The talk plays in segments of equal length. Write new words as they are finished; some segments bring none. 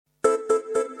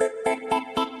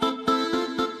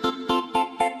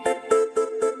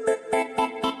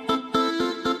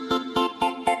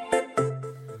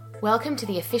Welcome to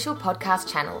the official podcast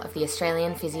channel of the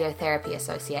Australian Physiotherapy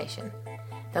Association,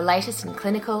 the latest in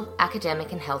clinical,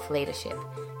 academic and health leadership,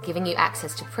 giving you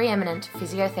access to preeminent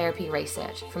physiotherapy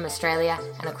research from Australia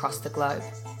and across the globe.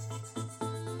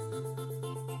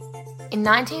 In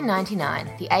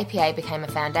 1999, the APA became a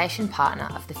foundation partner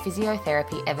of the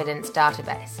Physiotherapy Evidence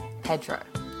Database, PEDro.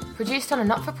 Produced on a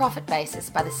not-for-profit basis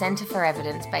by the Centre for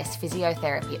Evidence-Based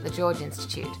Physiotherapy at the George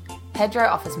Institute, PEDro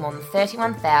offers more than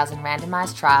 31,000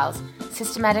 randomised trials,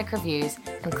 systematic reviews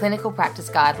and clinical practice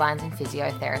guidelines in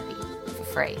physiotherapy for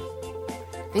free.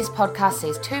 This podcast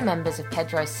sees two members of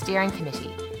PEDro's steering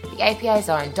committee, the APA's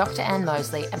own Dr. Anne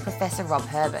Moseley and Professor Rob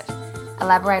Herbert,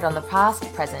 elaborate on the past,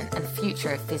 present and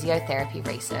future of physiotherapy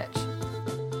research.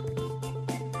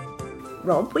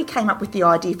 Rob, we came up with the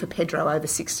idea for PEDro over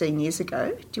 16 years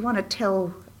ago. Do you want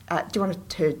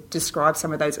to describe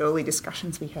some of those early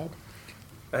discussions we had?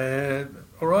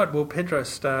 All right, well, PEDro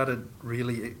started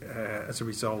really as a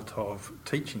result of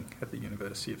teaching at the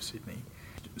University of Sydney.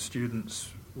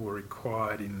 Students were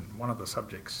required in one of the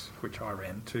subjects which I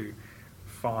ran to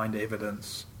find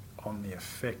evidence on the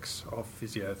effects of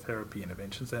physiotherapy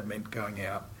interventions. That meant going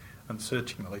out and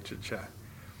searching the literature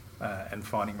and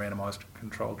finding randomised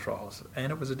controlled trials. And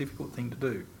it was a difficult thing to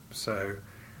do. So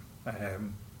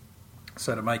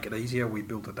to make it easier, we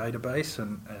built a database,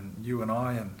 and you and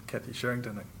I and Kathy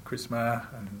Sherrington and Chris Marr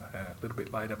and a little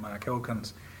bit later Mark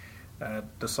Elkins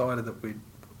decided that we'd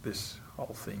put this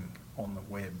whole thing on the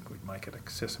web. We'd make it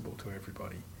accessible to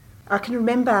everybody. I can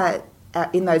remember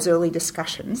in those early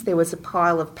discussions there was a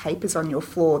pile of papers on your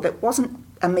floor that wasn't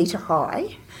a metre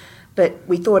high, but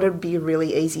we thought it would be a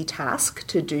really easy task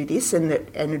to do this and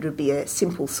it would be a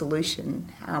simple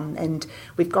solution. And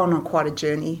we've gone on quite a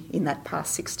journey in that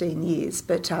past 16 years.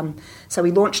 But so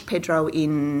we launched PEDro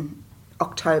in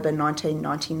October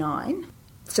 1999.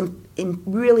 Some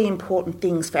really important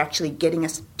things for actually getting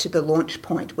us to the launch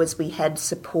point was we had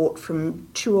support from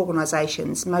two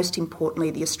organisations, most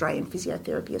importantly the Australian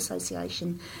Physiotherapy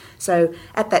Association. So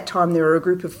at that time there were a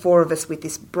group of four of us with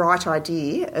this bright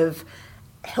idea of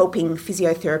helping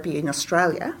physiotherapy in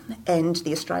Australia, and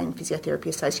the Australian Physiotherapy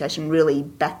Association really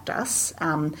backed us.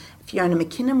 Fiona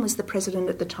McKinnon was the president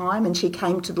at the time, and she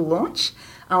came to the launch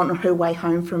on her way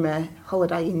home from a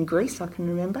holiday in Greece, I can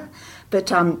remember.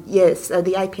 But yes,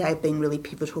 the APA have been really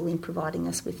pivotal in providing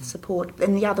us with support.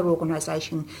 And the other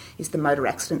organisation is the Motor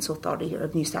Accidents Authority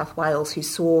of New South Wales, who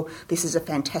saw this as a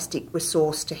fantastic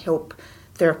resource to help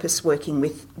therapists working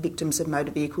with victims of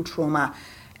motor vehicle trauma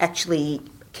actually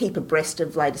keep abreast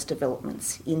of latest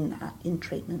developments in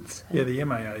treatments. Yeah, the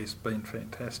MAA has been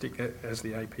fantastic, as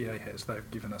the APA has.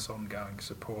 They've given us ongoing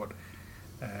support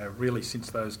really since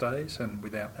those days, and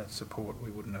without that support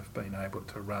we wouldn't have been able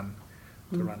to run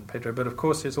PEDro. But of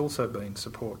course there's also been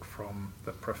support from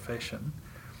the profession.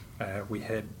 We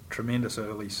had tremendous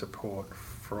early support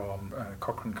from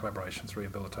Cochrane Collaboration's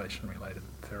rehabilitation-related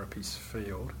therapies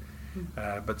field,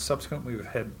 but subsequently we've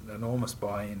had enormous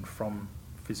buy-in from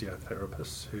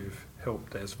physiotherapists who've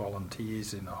helped as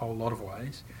volunteers in a whole lot of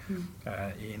ways,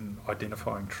 in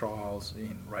identifying trials,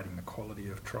 in rating the quality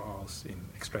of trials, in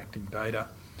extracting data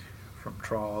from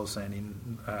trials, and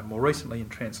in more recently in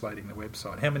translating the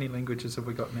website. How many languages have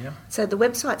we got now? So the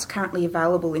website's currently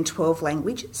available in 12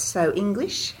 languages, so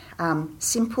English,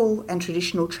 simple and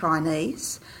traditional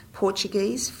Chinese,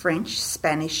 Portuguese, French,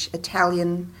 Spanish,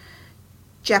 Italian,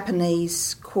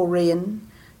 Japanese, Korean,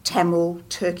 Tamil,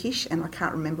 Turkish, and I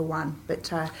can't remember one,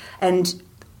 but and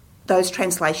those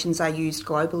translations are used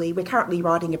globally. We're currently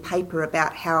writing a paper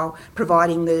about how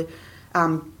providing the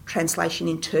translation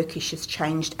in Turkish has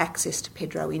changed access to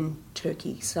PEDro in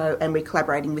Turkey. So, and we're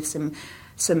collaborating with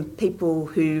some people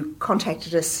who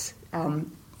contacted us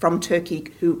from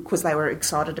Turkey because they were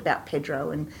excited about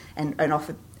PEDro and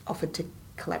offered to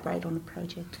collaborate on the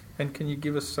project. And can you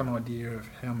give us some idea of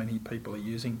how many people are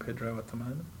using PEDro at the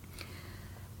moment?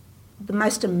 The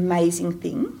most amazing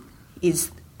thing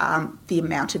is the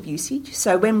amount of usage.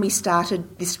 So when we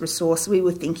started this resource, we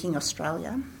were thinking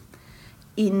Australia.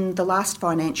 In the last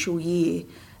financial year,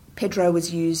 PEDro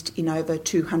was used in over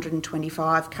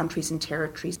 225 countries and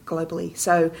territories globally.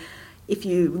 So if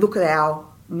you look at our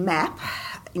map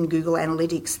in Google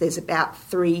Analytics, there's about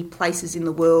 3 places in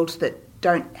the world that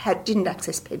didn't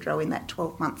access PEDro in that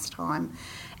 12 months' time.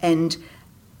 And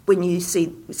when you see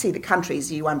the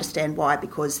countries, you understand why,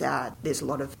 because there's a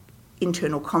lot of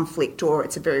internal conflict, or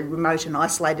it's a very remote and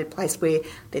isolated place where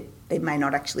there may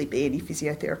not actually be any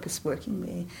physiotherapists working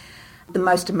there. The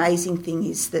most amazing thing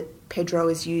is that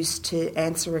PEDro is used to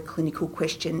answer a clinical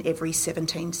question every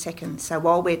 17 seconds. So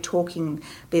while we're talking,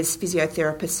 there's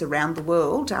physiotherapists around the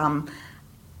world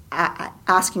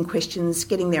asking questions,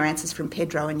 getting their answers from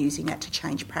PEDro and using that to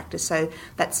change practice. So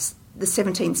that's the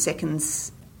 17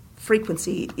 seconds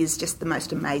frequency is just the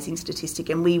most amazing statistic,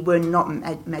 and we were not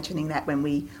imagining that when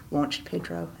we launched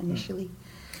PEDro initially.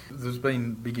 There's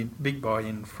been big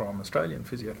buy-in from Australian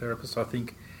physiotherapists. I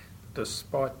think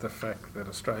despite the fact that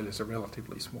Australia's a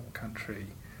relatively small country,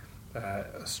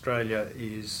 Australia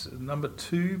is number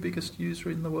 2 biggest user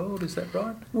in the world, is that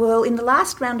right? Well, in the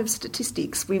last round of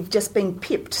statistics, we've just been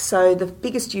pipped. So the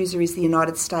biggest user is the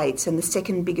United States, and the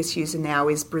second biggest user now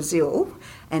is Brazil,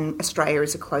 and Australia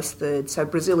is a close third. So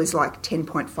Brazil is like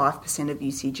 10.5% of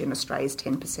usage, and Australia is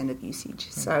 10% of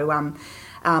usage. So,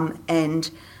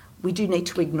 and we do need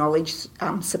to acknowledge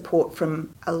support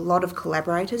from a lot of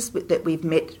collaborators that we've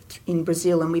met in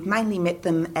Brazil, and we've mainly met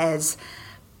them as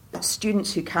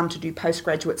students who come to do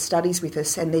postgraduate studies with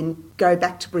us and then go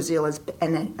back to Brazil as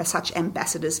such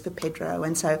ambassadors for PEDro.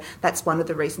 And so that's one of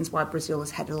the reasons why Brazil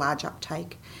has had a large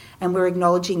uptake. And we're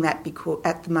acknowledging that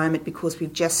at the moment because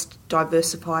we've just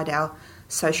diversified our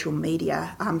social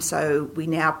media. So we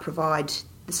now provide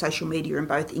the social media in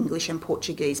both English and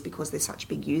Portuguese because they're such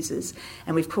big users.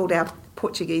 And we've called our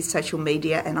Portuguese social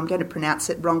media, and I'm going to pronounce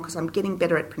it wrong because I'm getting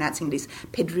better at pronouncing it, is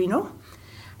Pedrinho.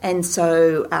 And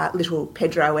so little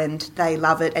PEDro, and they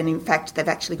love it. And in fact, they've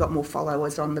actually got more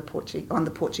followers on the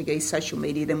Portuguese social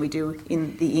media than we do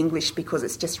in the English because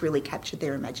it's just really captured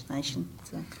their imagination.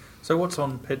 So what's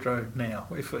on PEDro now?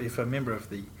 If a member of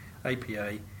the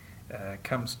APA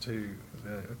comes to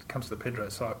the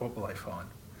PEDro site, what will they find?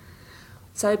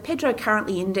 So PEDro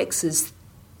currently indexes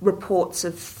reports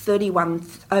of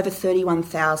over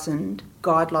 31,000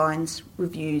 guidelines,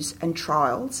 reviews and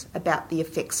trials about the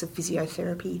effects of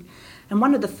physiotherapy. And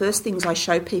one of the first things I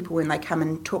show people when they come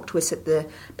and talk to us at the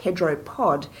PEDro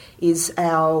pod is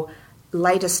our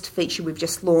latest feature we've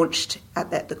just launched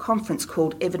at the conference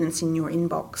called Evidence in Your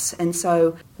Inbox. And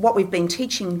so what we've been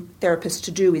teaching therapists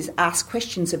to do is ask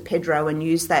questions of PEDro and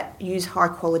use high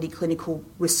quality clinical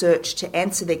research to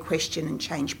answer their question and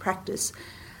change practice.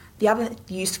 The other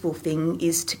useful thing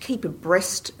is to keep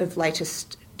abreast of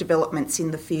latest developments in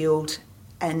the field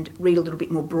and read a little bit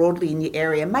more broadly in your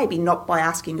area, maybe not by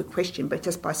asking a question, but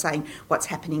just by saying what's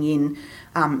happening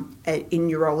in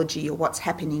neurology or what's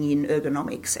happening in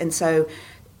ergonomics. And so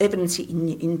Evidence in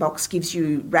Your Inbox gives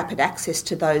you rapid access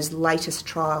to those latest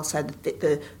trials, so that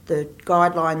the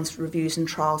guidelines, reviews and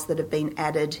trials that have been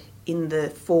added in the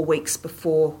 4 weeks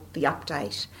before the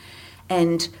update.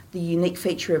 And the unique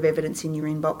feature of Evidence in Your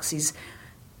Inbox is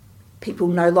people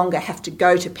no longer have to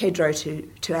go to PEDro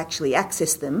to actually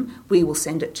access them. We will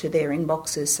send it to their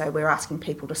inboxes. So we're asking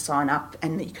people to sign up,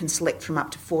 and you can select from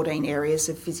up to 14 areas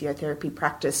of physiotherapy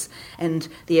practice, and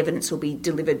the evidence will be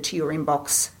delivered to your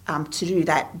inbox to do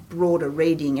that broader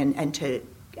reading and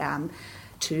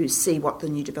to see what the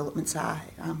new developments are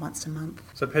once a month.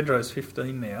 So PEDro's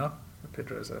 15 now.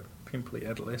 PEDro's a pimply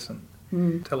adolescent.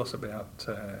 Tell us about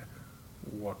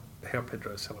how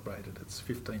PEDro celebrated its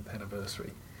 15th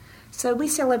anniversary. So we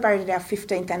celebrated our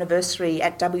 15th anniversary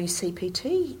at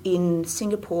WCPT in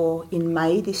Singapore in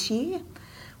May this year.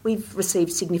 We've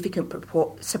received significant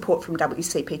support from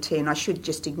WCPT, and I should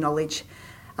just acknowledge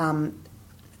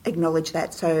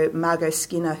that. So Margot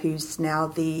Skinner, who's now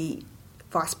the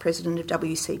Vice President of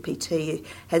WCPT,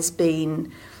 has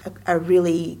been a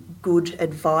really good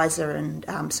advisor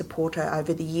and supporter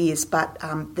over the years, but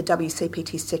the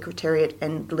WCPT Secretariat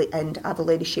and other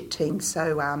leadership teams,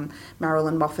 so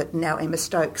Marilyn Moffat and now Emma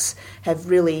Stokes, have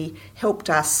really helped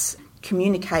us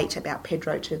communicate about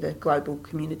PEDro to the global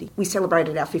community. We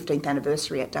celebrated our 15th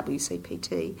anniversary at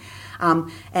WCPT,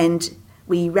 and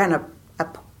we ran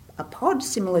a pod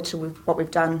similar to what we've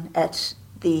done at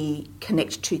the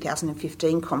Connect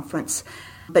 2015 conference.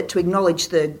 But to acknowledge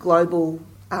the global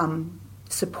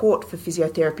support for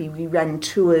physiotherapy, we ran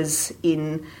tours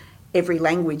in every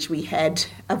language we had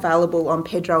available on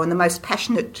PEDro, and the most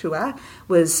passionate tour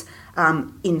was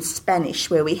in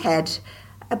Spanish, where we had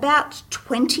about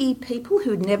 20 people who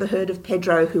had never heard of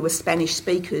PEDro, who were Spanish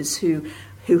speakers, who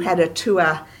had a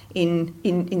tour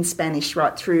in Spanish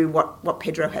right through what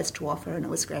PEDro has to offer, and it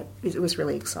was great. It was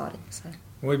really exciting. So.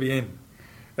 Muy bien.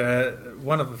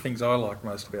 One of the things I liked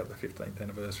most about the 15th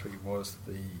anniversary was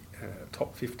the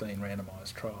top 15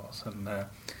 randomised trials, and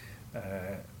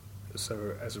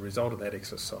so as a result of that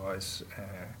exercise,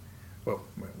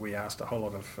 we asked a whole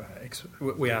lot of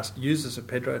we asked users of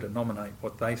PEDro to nominate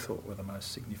what they thought were the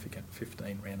most significant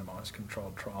 15 randomised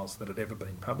controlled trials that had ever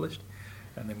been published,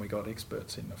 and then we got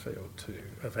experts in the field to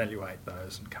evaluate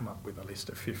those and come up with a list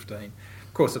of 15.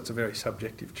 Of course, it's a very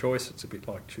subjective choice. It's a bit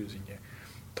like choosing your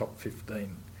top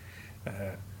 15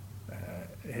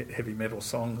 heavy metal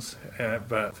songs,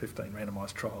 but 15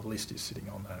 randomised trial list is sitting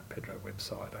on the PEDro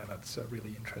website, and it's a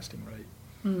really interesting read.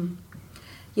 Mm.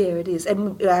 Yeah, it is.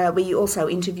 And we also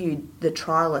interviewed the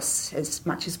trialists as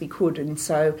much as we could, and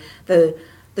so the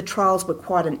trials were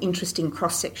quite an interesting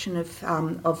cross-section of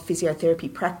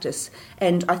physiotherapy practice,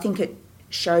 and I think it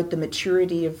showed the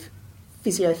maturity of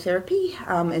physiotherapy,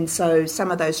 and so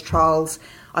some of those trials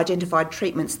identified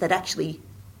treatments that actually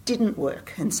didn't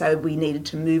work, and so we needed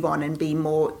to move on and be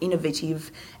more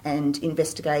innovative and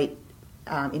investigate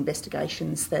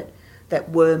investigations that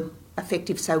were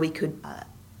effective, so we could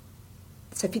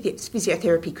so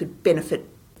physiotherapy could benefit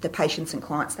the patients and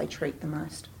clients they treat the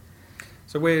most.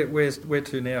 So where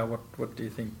to now? What do you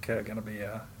think are going to be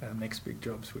our next big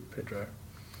jobs with PEDro?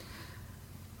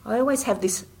 I always have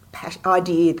this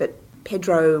idea that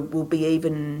PEDro will be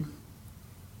even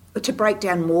to break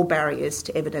down more barriers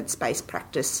to evidence-based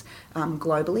practice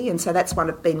globally, and so that's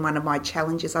been one of my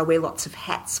challenges. I wear lots of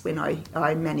hats when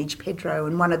I manage PEDro,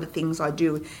 and one of the things I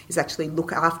do is actually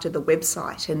look after the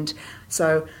website, and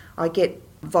so I get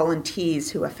volunteers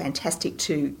who are fantastic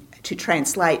to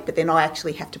translate, but then I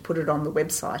actually have to put it on the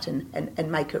website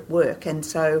and make it work. And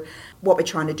so what we're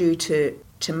trying to do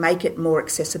to make it more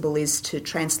accessible is to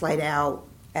translate our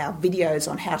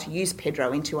videos on how to use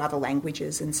PEDro into other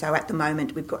languages. And so at the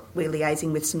moment we're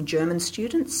liaising with some German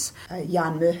students.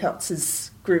 Jan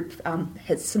Merholtz's group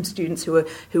has some students who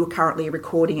are currently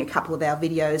recording a couple of our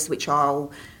videos, which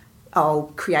I'll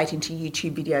create into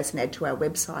YouTube videos and add to our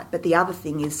website. But the other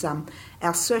thing is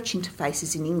our search interface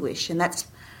is in English, and that's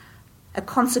a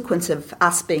consequence of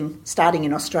us starting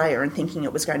in Australia and thinking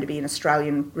it was going to be an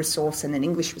Australian resource and an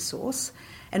English resource,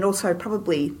 and also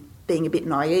probably being a bit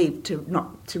naive to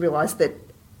realise that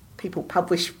people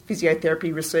publish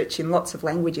physiotherapy research in lots of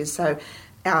languages. So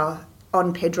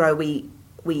on PEDro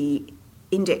we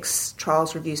index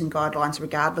trials, reviews and guidelines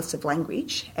regardless of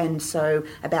language, and so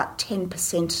about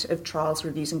 10% of trials,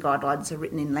 reviews and guidelines are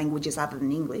written in languages other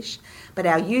than English. But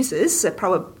our users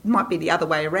might be the other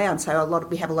way around, so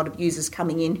we have a lot of users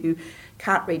coming in who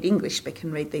can't read English but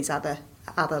can read these other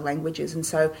languages, and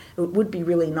so it would be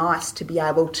really nice to be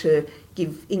able to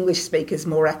give English speakers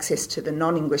more access to the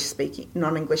non-English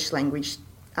language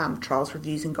trials,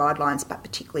 reviews and guidelines, but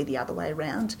particularly the other way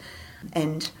around.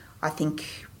 And I think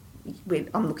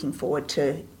I'm looking forward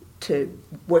to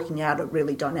working out a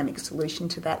really dynamic solution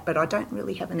to that, but I don't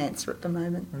really have an answer at the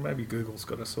moment. Maybe Google's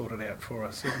got to sort it out for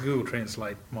us. Google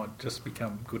Translate might just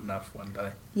become good enough one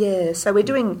day. Yeah, so we're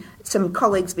doing, some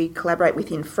colleagues we collaborate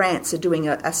with in France are doing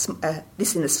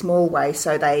this in a small way,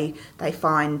 so they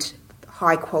find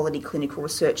high quality clinical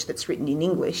research that's written in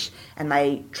English and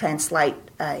they translate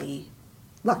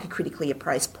like a critically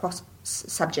appraised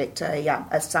subject,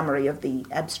 a summary of the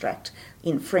abstract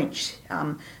in French.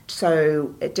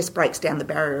 So it just breaks down the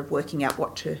barrier of working out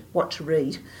what to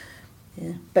read.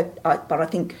 Yeah. But I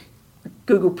think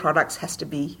Google products has to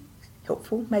be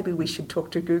helpful. Maybe we should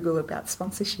talk to Google about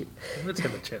sponsorship. Let's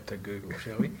have a chat to Google,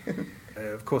 shall we?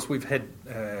 Of course, we've had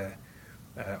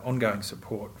ongoing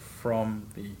support from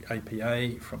the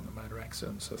APA, from the Motor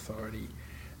Accidents Authority,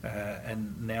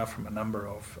 and now from a number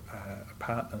of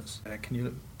partners. Can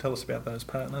you tell us about those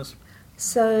partners?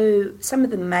 So some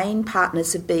of the main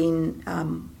partners have been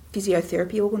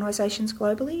physiotherapy organisations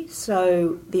globally.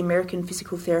 So the American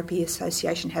Physical Therapy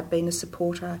Association have been a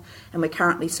supporter, and we're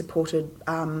currently supported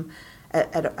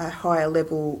at a higher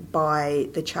level by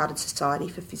the Chartered Society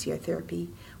for Physiotherapy.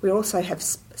 We also have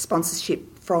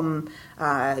sponsorship from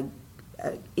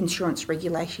insurance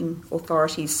regulating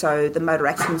authorities, so the Motor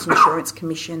Accidents Insurance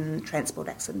Commission, Transport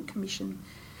Accident Commission.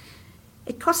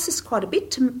 It costs us quite a bit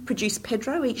to produce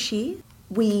PEDro each year.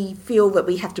 We feel that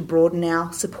we have to broaden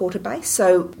our supporter base,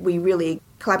 so we really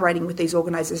collaborating with these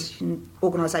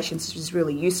organisations is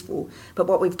really useful. But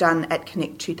what we've done at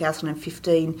Connect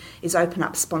 2015 is open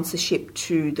up sponsorship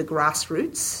to the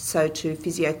grassroots, so to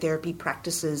physiotherapy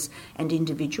practices and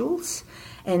individuals.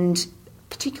 And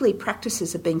particularly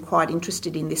practices have been quite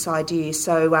interested in this idea.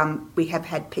 So we have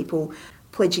had people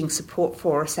pledging support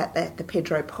for us at the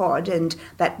PEDro pod, and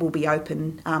that will be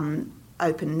open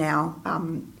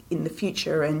now in the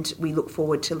future, and we look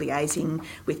forward to liaising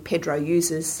with PEDro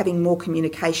users, having more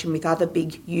communication with other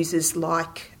big users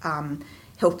like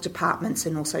health departments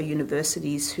and also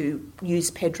universities who use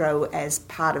PEDro as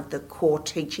part of the core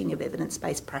teaching of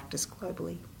evidence-based practice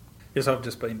globally. Yes, I've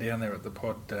just been down there at the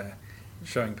pod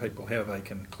showing people how they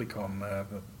can click on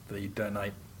the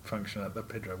donate function at the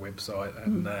PEDro website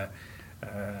and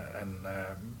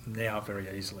now very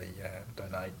easily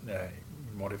donate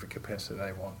in whatever capacity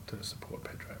they want to support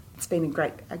PEDro. It's been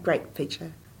a great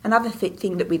feature. Another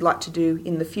thing that we'd like to do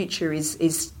in the future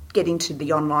is get into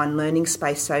the online learning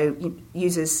space. So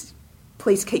users,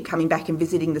 please keep coming back and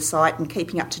visiting the site and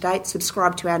keeping up to date.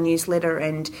 Subscribe to our newsletter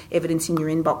and Evidence in Your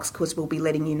Inbox, because we'll be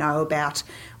letting you know about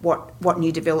what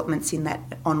new developments in that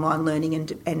online learning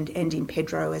and in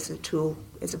PEDro as a tool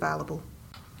is available.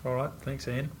 All right, thanks,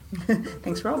 Anne.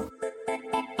 Thanks, Rob.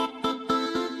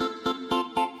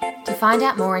 To find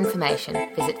out more information,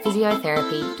 visit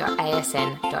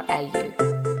physiotherapy.asn.au.